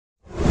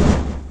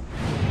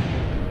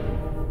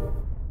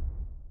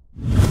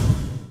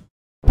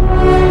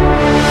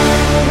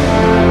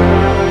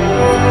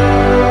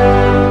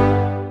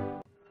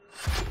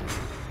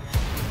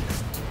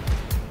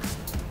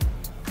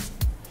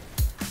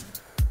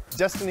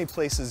Destiny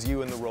places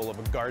you in the role of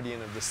a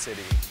guardian of the city.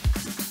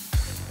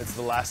 It's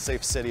the last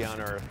safe city on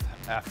Earth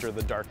after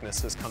the darkness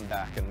has come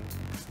back and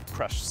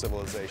crushed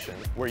civilization,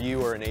 where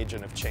you are an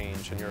agent of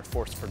change and you're a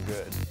force for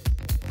good.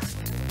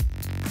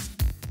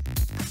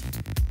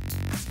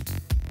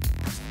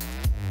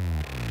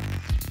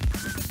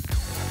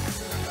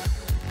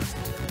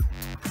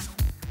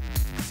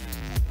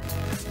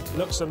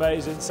 Looks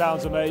amazing,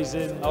 sounds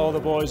amazing. All the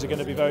boys are going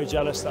to be very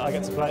jealous that I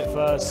get to play it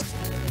first.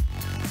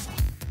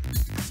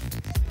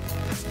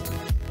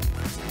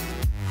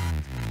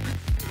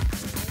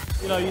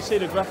 You know, you see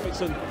the graphics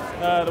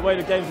and the way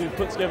the game's been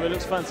put together, it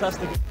looks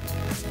fantastic.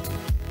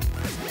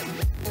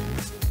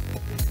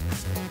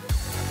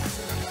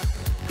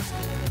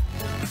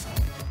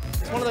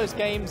 It's one of those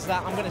games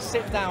that I'm going to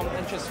sit down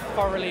and just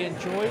thoroughly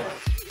enjoy.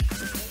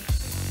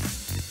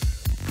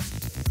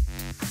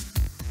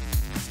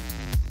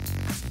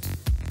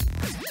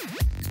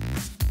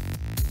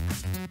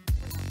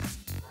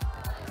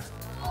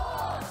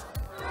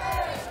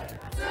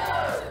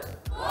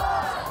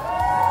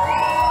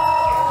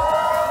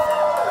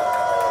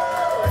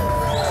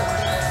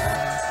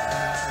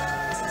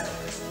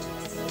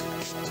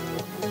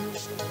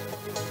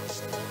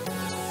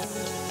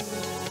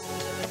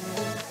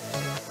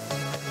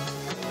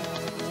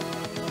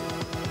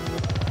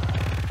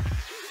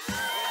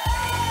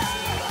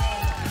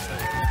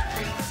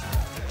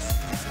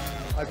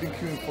 I've been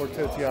queuing for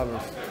 30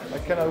 hours. I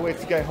cannot wait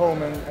to get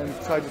home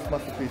and try this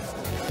masterpiece.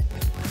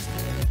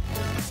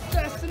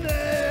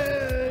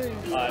 Destiny!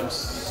 I'm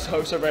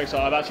so very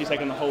excited. I've actually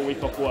taken the whole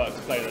week off work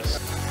to play this.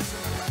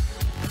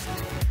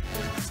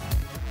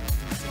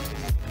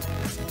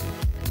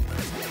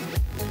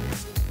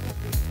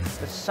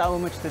 There's so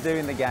much to do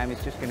in the game,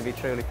 it's just going to be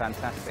truly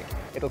fantastic.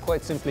 It'll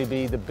quite simply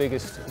be the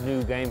biggest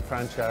new game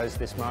franchise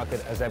this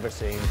market has ever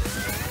seen.